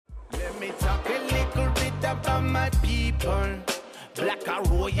about my people. Black a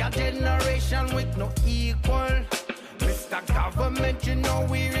royal generation with no equal. Mr. Government, you know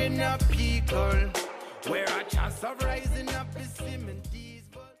we're in a pickle, where a chance of rising up is slim and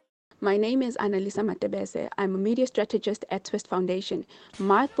diesel. My name is Anelisa Matebese. I'm a media strategist at Twist Foundation.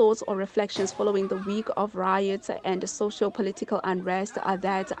 My thoughts or reflections following the week of riots and socio-political unrest are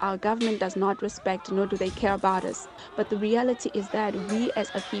that our government does not respect nor do they care about us. But the reality is that we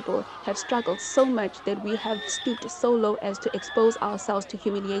as a people have struggled so much that we have stooped so low as to expose ourselves to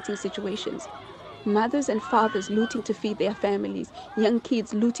humiliating situations. Mothers and fathers looting to feed their families, young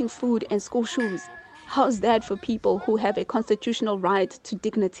kids looting food and school shoes. How's that for people who have a constitutional right to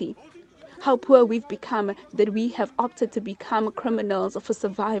dignity? How poor we've become that we have opted to become criminals for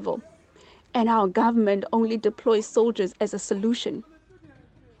survival. And our government only deploys soldiers as a solution.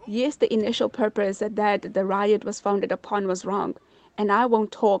 Yes, the initial purpose that the riot was founded upon was wrong. And I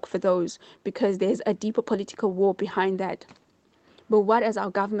won't talk for those because there's a deeper political war behind that. But what has our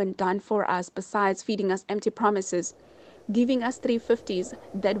government done for us besides feeding us empty promises? Giving us 350s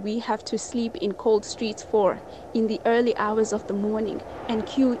that we have to sleep in cold streets for in the early hours of the morning and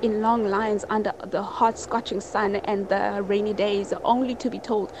queue in long lines under the hot scorching sun and the rainy days only to be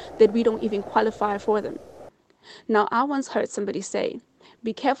told that we don't even qualify for them. Now, I once heard somebody say,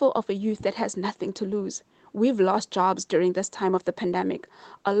 be careful of a youth that has nothing to lose. We've lost jobs during this time of the pandemic.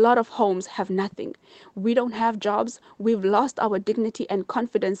 A lot of homes have nothing. We don't have jobs. We've lost our dignity and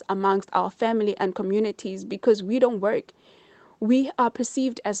confidence amongst our family and communities because we don't work. We are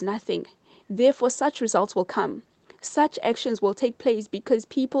perceived as nothing. Therefore, such results will come. Such actions will take place because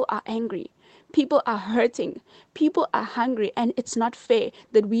people are angry. People are hurting. People are hungry, and it's not fair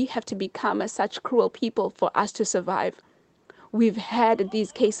that we have to become such cruel people for us to survive. We've had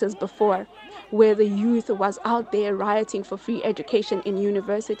these cases before where the youth was out there rioting for free education in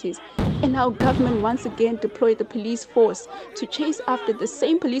universities, and our government once again deployed the police force to chase after the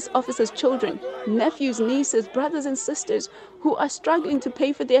same police officers' children, nephews, nieces, brothers and sisters who are struggling to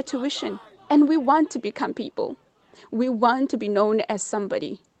pay for their tuition. And we want to become people. We want to be known as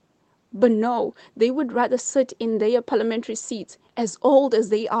somebody. But no, they would rather sit in their parliamentary seats, as old as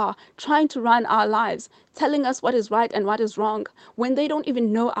they are, trying to run our lives, telling us what is right and what is wrong, when they don't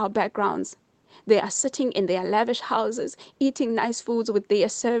even know our backgrounds. They are sitting in their lavish houses, eating nice foods with their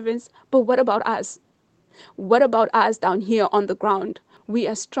servants. But what about us? What about us down here on the ground? We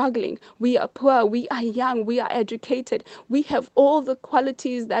are struggling, we are poor, we are young, we are educated. We have all the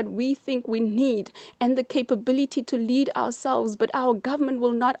qualities that we think we need and the capability to lead ourselves, but our government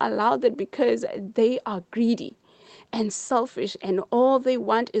will not allow that because they are greedy and selfish, and all they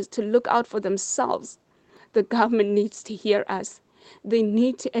want is to look out for themselves. The government needs to hear us. They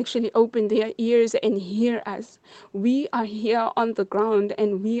need to actually open their ears and hear us. We are here on the ground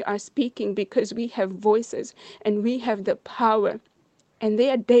and we are speaking because we have voices and we have the power. And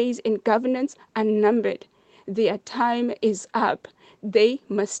their days in governance are numbered. Their time is up. They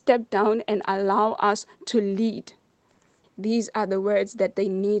must step down and allow us to lead. These are the words that they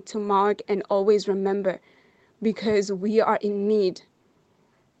need to mark and always remember, because we are in need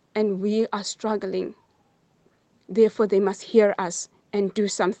and we are struggling. Therefore, they must hear us and do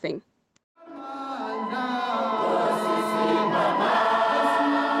something.